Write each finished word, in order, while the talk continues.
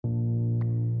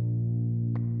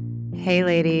Hey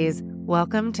ladies,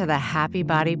 welcome to the Happy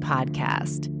Body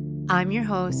Podcast. I'm your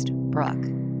host, Brooke.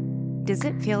 Does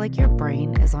it feel like your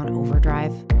brain is on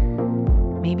overdrive?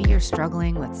 Maybe you're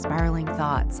struggling with spiraling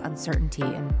thoughts, uncertainty,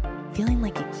 and feeling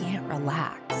like you can't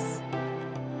relax.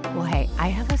 Well, hey, I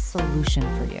have a solution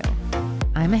for you.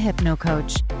 I'm a hypno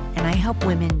coach, and I help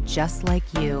women just like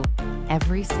you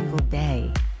every single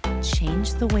day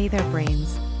change the way their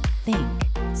brains think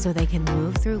so they can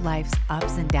move through life's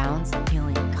ups and downs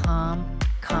feeling calm,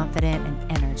 confident,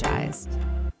 and energized.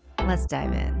 Let's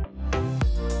dive in.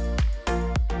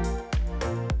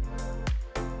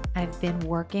 I've been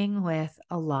working with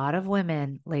a lot of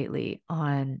women lately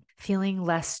on feeling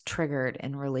less triggered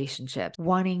in relationships,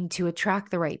 wanting to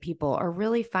attract the right people or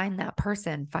really find that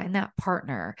person, find that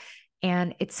partner.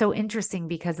 And it's so interesting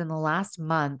because in the last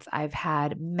month, I've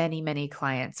had many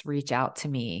clients reach out to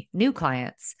me, new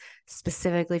clients,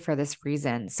 specifically for this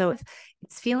reason. So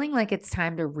it's feeling like it's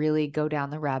time to really go down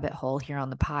the rabbit hole here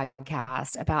on the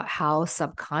podcast about how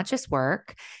subconscious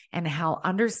work and how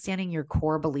understanding your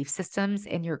core belief systems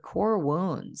and your core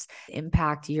wounds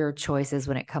impact your choices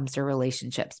when it comes to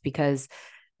relationships. Because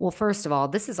well, first of all,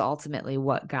 this is ultimately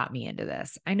what got me into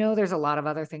this. I know there's a lot of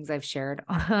other things I've shared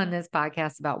on this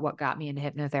podcast about what got me into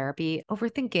hypnotherapy,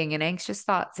 overthinking and anxious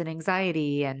thoughts and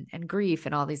anxiety and grief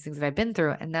and all these things that I've been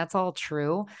through. And that's all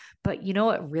true. But you know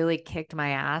what really kicked my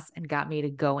ass and got me to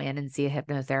go in and see a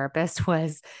hypnotherapist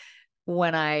was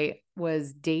when I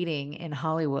was dating in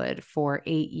Hollywood for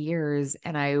 8 years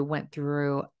and I went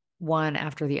through one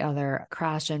after the other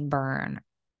crash and burn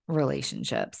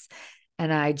relationships.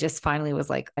 And I just finally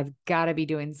was like, I've got to be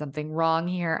doing something wrong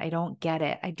here. I don't get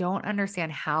it. I don't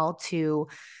understand how to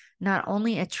not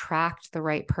only attract the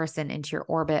right person into your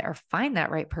orbit or find that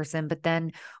right person, but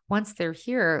then once they're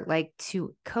here, like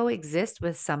to coexist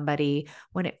with somebody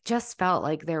when it just felt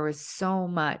like there was so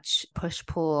much push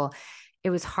pull.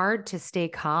 It was hard to stay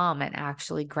calm and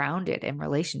actually grounded in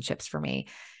relationships for me.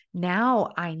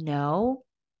 Now I know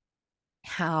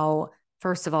how,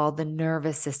 first of all, the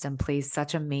nervous system plays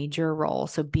such a major role.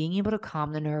 So being able to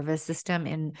calm the nervous system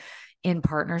in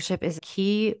partnership is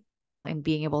key in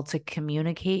being able to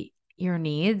communicate your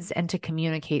needs and to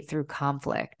communicate through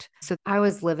conflict. So I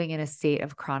was living in a state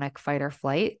of chronic fight or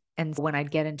flight. And when I'd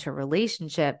get into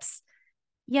relationships,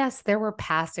 yes, there were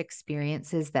past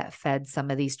experiences that fed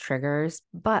some of these triggers.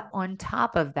 But on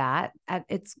top of that, at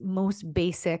its most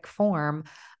basic form,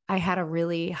 I had a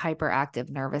really hyperactive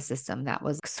nervous system that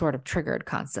was sort of triggered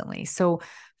constantly. So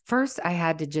first I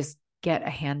had to just get a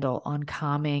handle on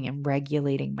calming and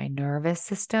regulating my nervous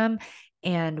system.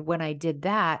 And when I did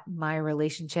that, my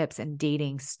relationships and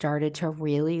dating started to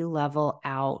really level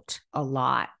out a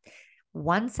lot.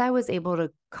 Once I was able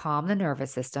to calm the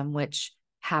nervous system, which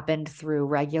happened through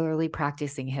regularly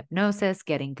practicing hypnosis,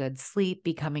 getting good sleep,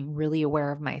 becoming really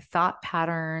aware of my thought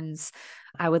patterns.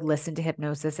 I would listen to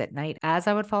hypnosis at night as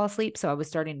I would fall asleep. So I was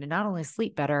starting to not only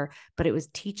sleep better, but it was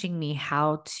teaching me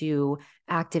how to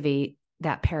activate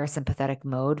that parasympathetic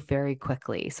mode very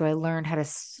quickly. So I learned how to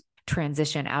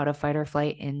transition out of fight or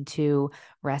flight into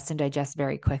rest and digest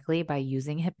very quickly by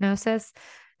using hypnosis.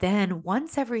 Then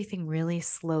once everything really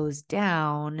slows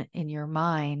down in your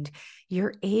mind,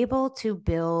 you're able to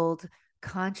build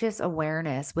conscious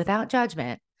awareness without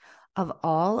judgment of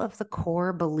all of the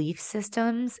core belief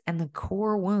systems and the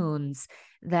core wounds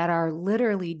that are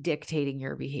literally dictating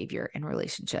your behavior in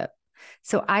relationship.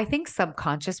 So I think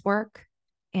subconscious work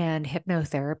and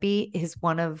hypnotherapy is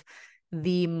one of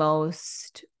the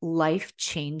most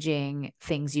life-changing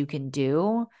things you can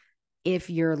do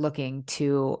if you're looking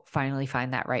to finally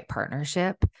find that right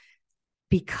partnership.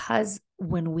 Because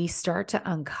when we start to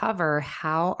uncover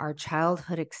how our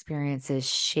childhood experiences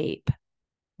shape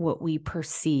what we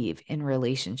perceive in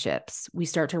relationships, we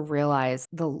start to realize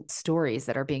the stories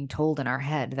that are being told in our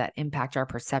head that impact our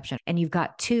perception. And you've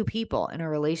got two people in a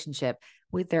relationship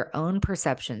with their own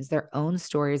perceptions, their own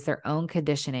stories, their own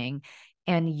conditioning.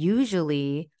 And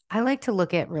usually I like to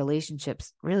look at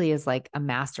relationships really as like a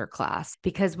master class,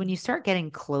 because when you start getting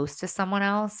close to someone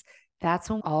else, that's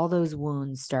when all those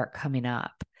wounds start coming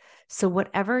up. So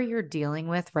whatever you're dealing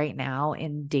with right now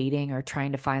in dating or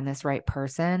trying to find this right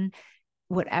person,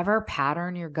 whatever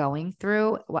pattern you're going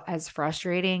through, as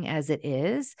frustrating as it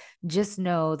is, just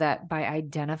know that by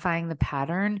identifying the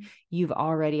pattern, you've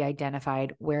already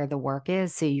identified where the work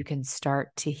is so you can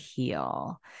start to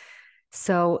heal.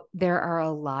 So there are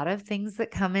a lot of things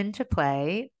that come into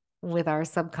play with our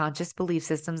subconscious belief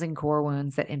systems and core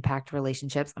wounds that impact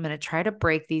relationships. I'm going to try to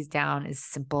break these down as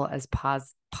simple as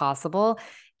possible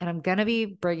And I'm going to be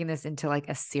bringing this into like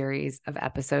a series of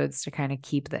episodes to kind of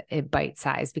keep it bite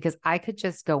sized, because I could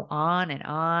just go on and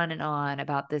on and on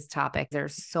about this topic.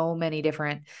 There's so many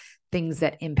different things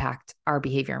that impact our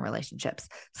behavior in relationships.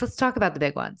 So let's talk about the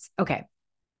big ones. Okay.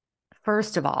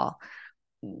 First of all,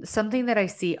 something that I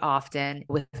see often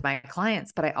with my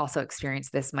clients, but I also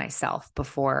experienced this myself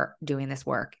before doing this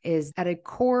work, is at a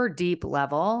core deep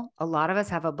level, a lot of us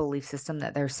have a belief system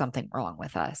that there's something wrong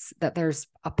with us, that there's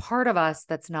a part of us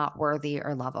that's not worthy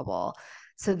or lovable.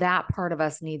 So that part of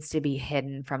us needs to be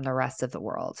hidden from the rest of the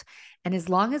world. And as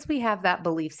long as we have that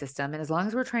belief system, and as long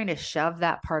as we're trying to shove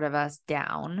that part of us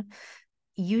down,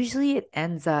 usually it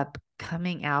ends up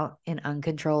coming out in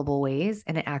uncontrollable ways,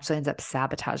 and it actually ends up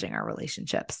sabotaging our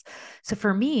relationships. So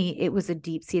for me, it was a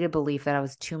deep-seated belief that I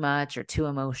was too much or too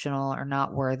emotional or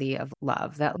not worthy of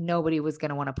love, that nobody was going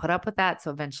to want to put up with that.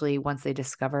 So eventually, once they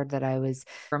discovered that I was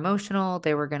emotional,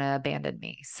 they were going to abandon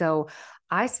me. So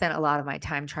I spent a lot of my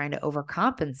time trying to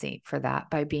overcompensate for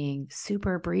that by being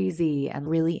super breezy and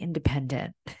really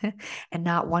independent and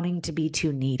not wanting to be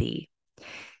too needy.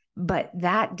 But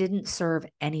that didn't serve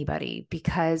anybody,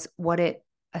 because what it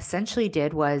essentially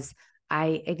did was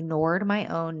I ignored my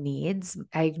own needs.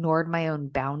 I ignored my own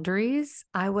boundaries.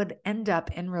 I would end up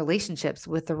in relationships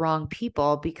with the wrong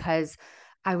people because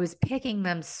I was picking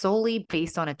them solely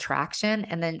based on attraction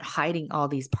and then hiding all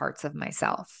these parts of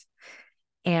myself.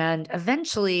 And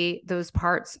eventually, those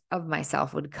parts of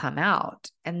myself would come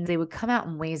out, and they would come out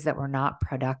in ways that were not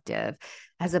productive,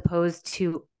 as opposed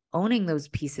to owning those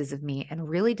pieces of me and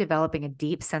really developing a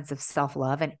deep sense of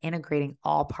self-love and integrating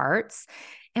all parts.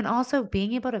 And also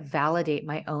being able to validate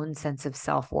my own sense of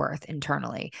self-worth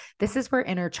internally. This is where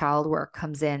inner child work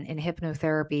comes in. In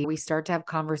hypnotherapy, we start to have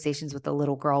conversations with the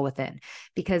little girl within,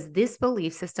 because this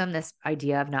belief system, this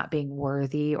idea of not being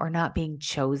worthy or not being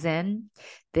chosen,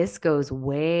 this goes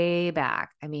way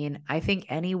back. I mean, I think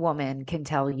any woman can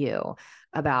tell you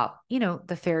about,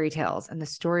 the fairy tales and the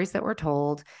stories that were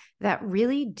told that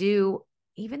really do,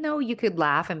 even though you could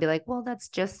laugh and be like, well, it's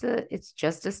just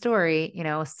a story,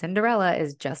 Cinderella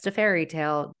is just a fairy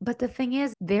tale. But the thing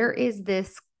is, there is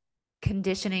this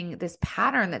conditioning, this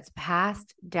pattern that's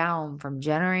passed down from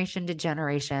generation to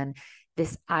generation,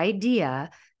 this idea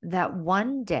that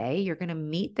one day you're going to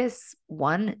meet this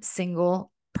one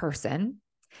single person,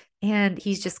 and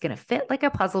he's just going to fit like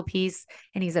a puzzle piece,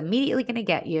 and he's immediately going to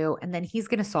get you, and then he's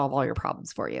going to solve all your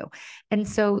problems for you. And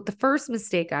so the first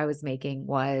mistake I was making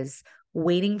was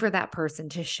waiting for that person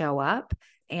to show up.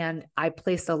 And I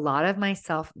placed a lot of my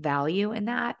self-value in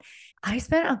that. I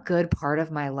spent a good part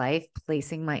of my life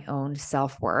placing my own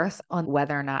self-worth on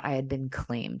whether or not I had been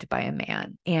claimed by a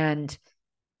man. And,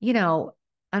 you know,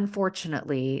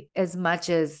 unfortunately, as much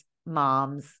as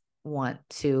moms want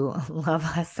to love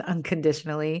us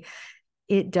unconditionally,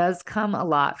 it does come a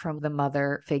lot from the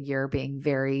mother figure being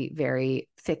very, very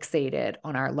fixated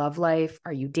on our love life.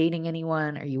 Are you dating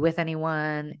anyone? Are you with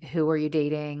anyone? Who are you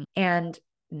dating? And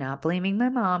not blaming my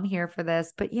mom here for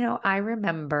this, but I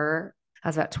remember I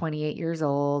was about 28 years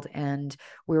old and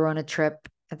we were on a trip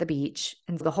at the beach,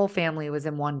 and the whole family was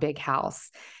in one big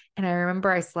house. And I remember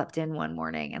I slept in one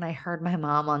morning and I heard my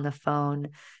mom on the phone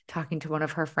talking to one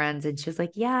of her friends, and she was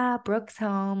like, yeah, Brooke's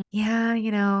home.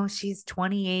 Yeah, she's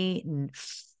 28 and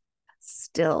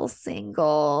still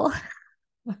single.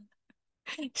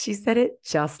 She said it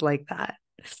just like that.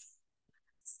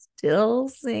 Still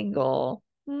single.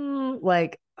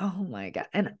 Like, oh my God.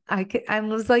 And I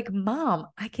was like, Mom,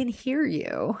 I can hear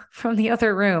you from the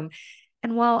other room.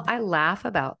 And while I laugh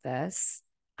about this,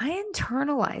 I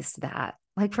internalized that.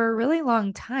 Like for a really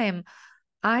long time,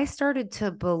 I started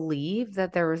to believe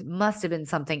that must have been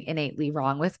something innately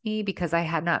wrong with me because I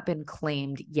had not been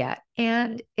claimed yet.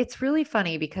 And it's really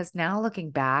funny because now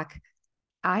looking back,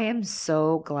 I am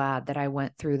so glad that I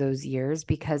went through those years,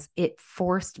 because it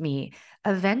forced me.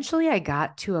 Eventually, I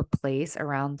got to a place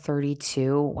around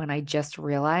 32 when I just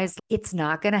realized it's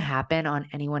not going to happen on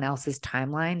anyone else's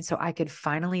timeline. So I could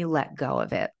finally let go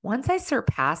of it. Once I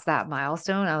surpassed that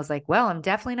milestone, I was like, well, I'm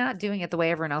definitely not doing it the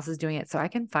way everyone else is doing it. So I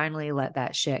can finally let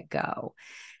that shit go.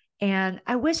 And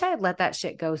I wish I had let that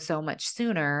shit go so much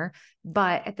sooner.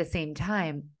 But at the same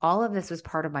time, all of this was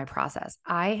part of my process.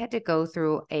 I had to go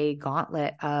through a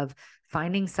gauntlet of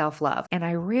finding self-love. And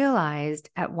I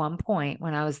realized at one point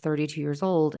when I was 32 years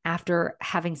old, after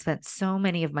having spent so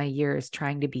many of my years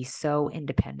trying to be so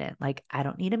independent, like I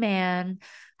don't need a man,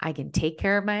 I can take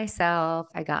care of myself.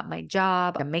 I got my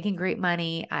job. I'm making great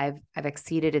money. I've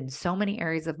exceeded in so many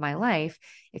areas of my life,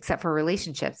 except for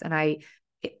relationships. And I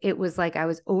it was like I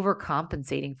was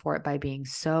overcompensating for it by being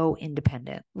so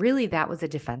independent. Really, that was a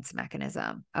defense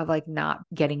mechanism of like not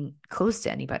getting close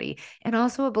to anybody, and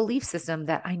also a belief system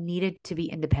that I needed to be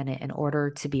independent in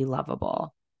order to be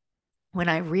lovable. When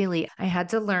I had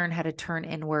to learn how to turn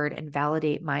inward and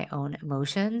validate my own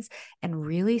emotions and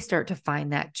really start to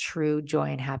find that true joy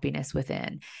and happiness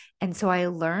within. And so I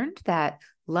learned that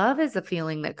love is a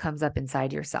feeling that comes up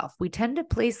inside yourself. We tend to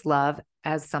place love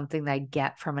as something that I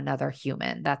get from another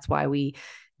human. That's why we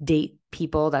date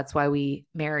people. That's why we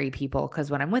marry people. Because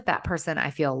when I'm with that person, I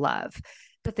feel love.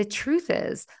 But the truth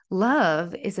is,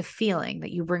 love is a feeling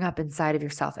that you bring up inside of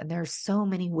yourself. And there are so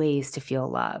many ways to feel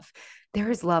love. There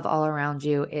is love all around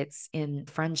you. It's in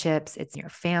friendships, it's in your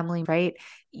family, right?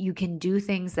 You can do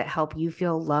things that help you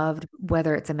feel loved,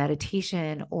 whether it's a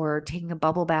meditation or taking a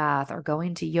bubble bath or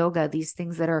going to yoga, these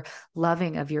things that are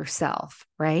loving of yourself,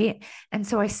 right? And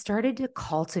so I started to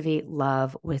cultivate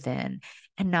love within.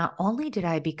 And not only did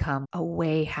I become a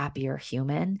way happier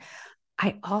human,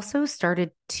 I also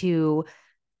started to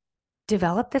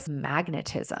developed this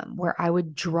magnetism where I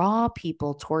would draw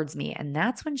people towards me. And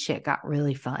that's when shit got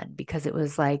really fun because it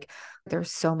was like,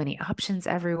 there's so many options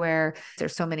everywhere.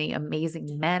 There's so many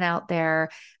amazing men out there.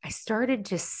 I started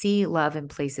to see love in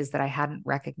places that I hadn't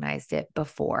recognized it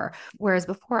before. Whereas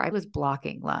before I was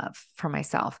blocking love for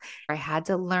myself. I had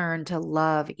to learn to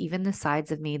love even the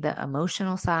sides of me, the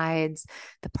emotional sides,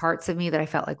 the parts of me that I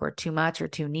felt like were too much or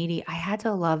too needy. I had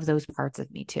to love those parts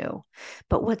of me too.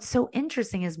 But what's so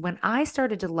interesting is when I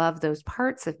started to love those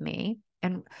parts of me,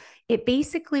 and it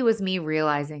basically was me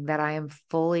realizing that I am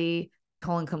fully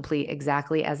whole and complete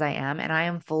exactly as I am, and I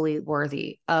am fully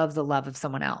worthy of the love of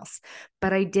someone else.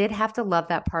 But I did have to love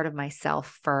that part of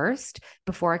myself first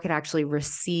before I could actually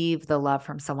receive the love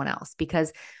from someone else.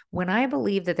 Because when I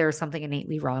believed that there was something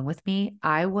innately wrong with me,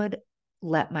 I would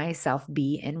let myself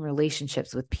be in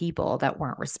relationships with people that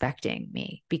weren't respecting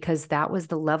me because that was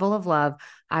the level of love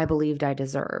I believed I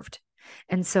deserved.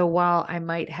 And so while I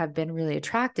might have been really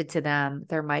attracted to them,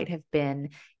 there might have been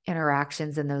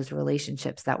interactions in those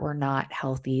relationships that were not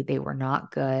healthy. They were not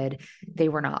good. They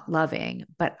were not loving,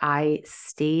 but I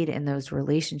stayed in those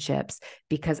relationships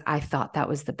because I thought that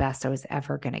was the best I was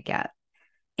ever going to get.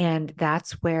 And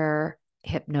that's where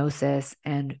hypnosis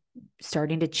and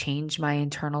starting to change my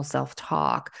internal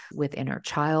self-talk with inner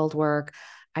child work,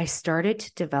 I started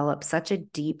to develop such a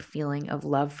deep feeling of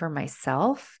love for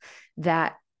myself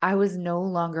that I was no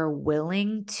longer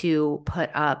willing to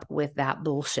put up with that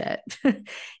bullshit.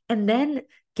 And then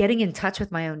getting in touch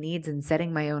with my own needs and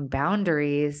setting my own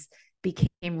boundaries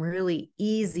became really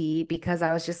easy because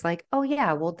I was just like, oh,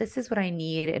 yeah, well, this is what I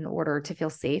need in order to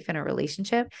feel safe in a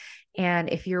relationship. And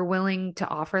if you're willing to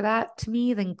offer that to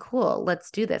me, then cool, let's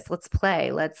do this. Let's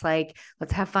play. Let's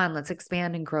have fun. Let's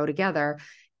expand and grow together.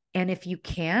 And if you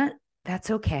can't, that's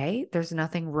okay. There's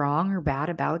nothing wrong or bad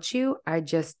about you. I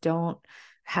just don't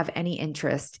have any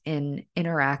interest in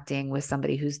interacting with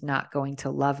somebody who's not going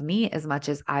to love me as much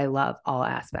as I love all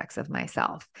aspects of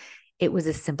myself. It was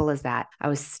as simple as that. I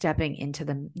was stepping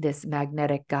into this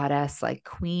magnetic goddess, like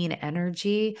queen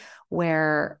energy,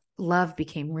 where love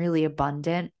became really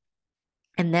abundant.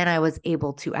 And then I was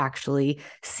able to actually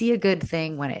see a good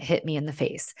thing when it hit me in the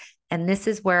face. And this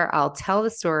is where I'll tell the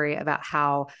story about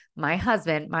how my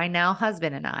husband, my now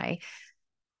husband, and I,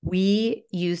 we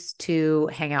used to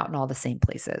hang out in all the same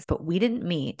places, but we didn't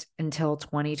meet until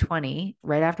 2020,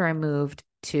 right after I moved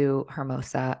to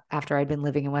Hermosa, after I'd been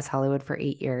living in West Hollywood for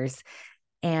 8 years.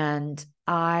 And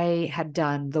I had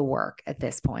done the work at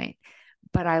this point.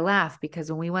 But I laugh because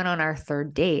when we went on our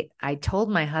third date, I told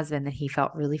my husband that he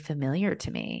felt really familiar to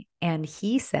me. And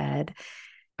he said,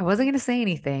 I wasn't going to say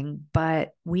anything, but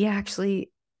we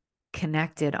actually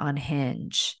connected on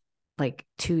Hinge like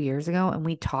 2 years ago and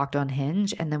we talked on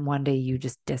Hinge. And then one day you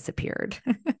just disappeared.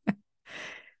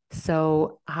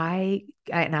 So I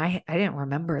didn't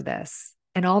remember this.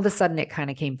 And all of a sudden it kind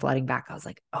of came flooding back. I was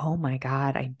like, oh my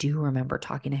God, I do remember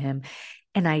talking to him.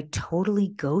 And I totally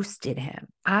ghosted him.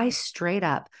 I straight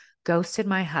up ghosted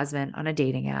my husband on a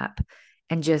dating app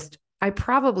and I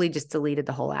probably just deleted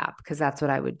the whole app because that's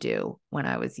what I would do when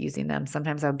I was using them.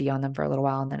 Sometimes I would be on them for a little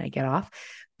while and then I get off.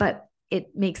 But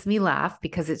it makes me laugh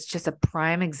because it's just a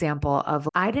prime example of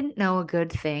I didn't know a good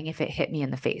thing if it hit me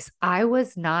in the face. I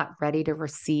was not ready to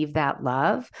receive that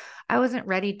love. I wasn't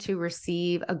ready to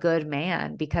receive a good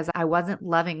man because I wasn't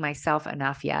loving myself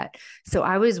enough yet. So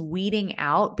I was weeding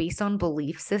out based on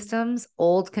belief systems,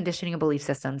 old conditioning and belief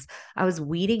systems. I was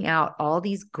weeding out all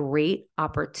these great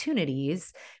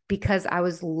opportunities because I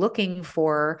was looking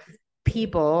for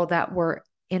people that were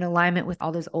in alignment with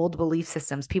all those old belief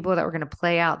systems, people that were going to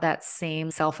play out that same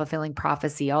self-fulfilling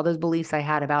prophecy, all those beliefs I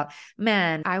had about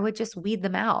men, I would just weed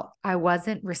them out. I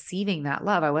wasn't receiving that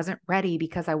love. I wasn't ready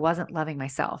because I wasn't loving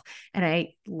myself. And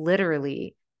I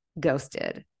literally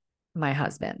ghosted my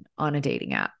husband on a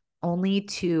dating app only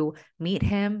to meet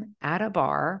him at a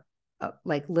bar,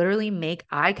 like literally make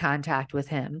eye contact with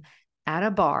him at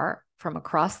a bar from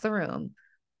across the room.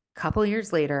 A couple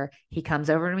years later, he comes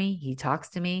over to me, he talks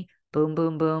to me, boom,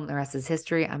 boom, boom. The rest is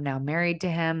history. I'm now married to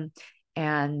him,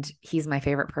 and he's my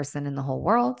favorite person in the whole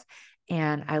world.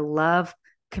 And I love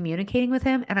communicating with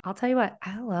him. And I'll tell you what,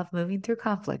 I love moving through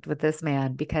conflict with this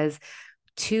man because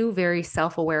two very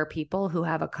self aware people who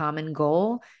have a common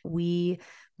goal, we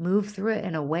move through it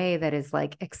in a way that is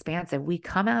like expansive. We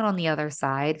come out on the other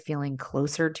side feeling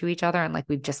closer to each other and like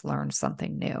we've just learned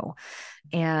something new.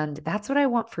 And that's what I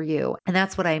want for you. And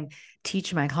that's what I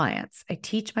teach my clients. I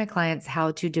teach my clients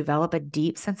how to develop a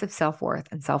deep sense of self-worth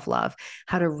and self-love,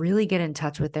 how to really get in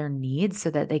touch with their needs so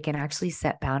that they can actually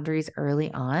set boundaries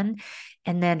early on,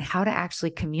 and then how to actually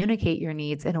communicate your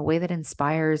needs in a way that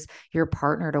inspires your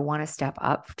partner to want to step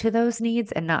up to those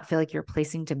needs and not feel like you're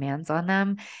placing demands on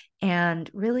them, and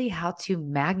really how to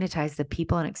magnetize the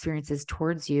people and experiences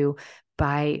towards you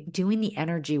by doing the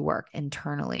energy work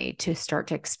internally to start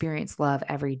to experience love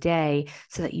every day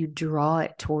so that you draw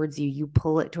it towards you, you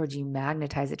pull it towards you,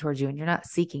 magnetize it towards you, and you're not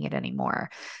seeking it anymore.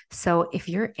 So if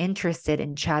you're interested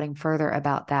in chatting further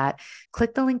about that,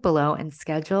 click the link below and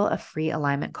schedule a free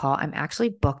alignment call. I'm actually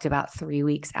booked about 3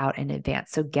 weeks out in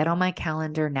advance. So get on my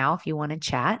calendar now if you want to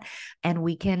chat, and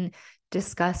we can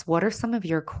discuss what are some of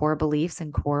your core beliefs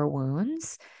and core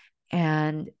wounds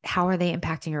and how are they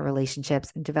impacting your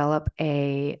relationships, and develop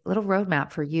a little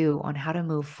roadmap for you on how to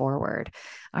move forward.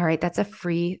 All right, that's a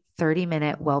free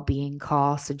 30-minute well-being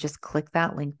call. So just click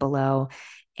that link below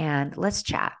and let's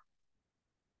chat.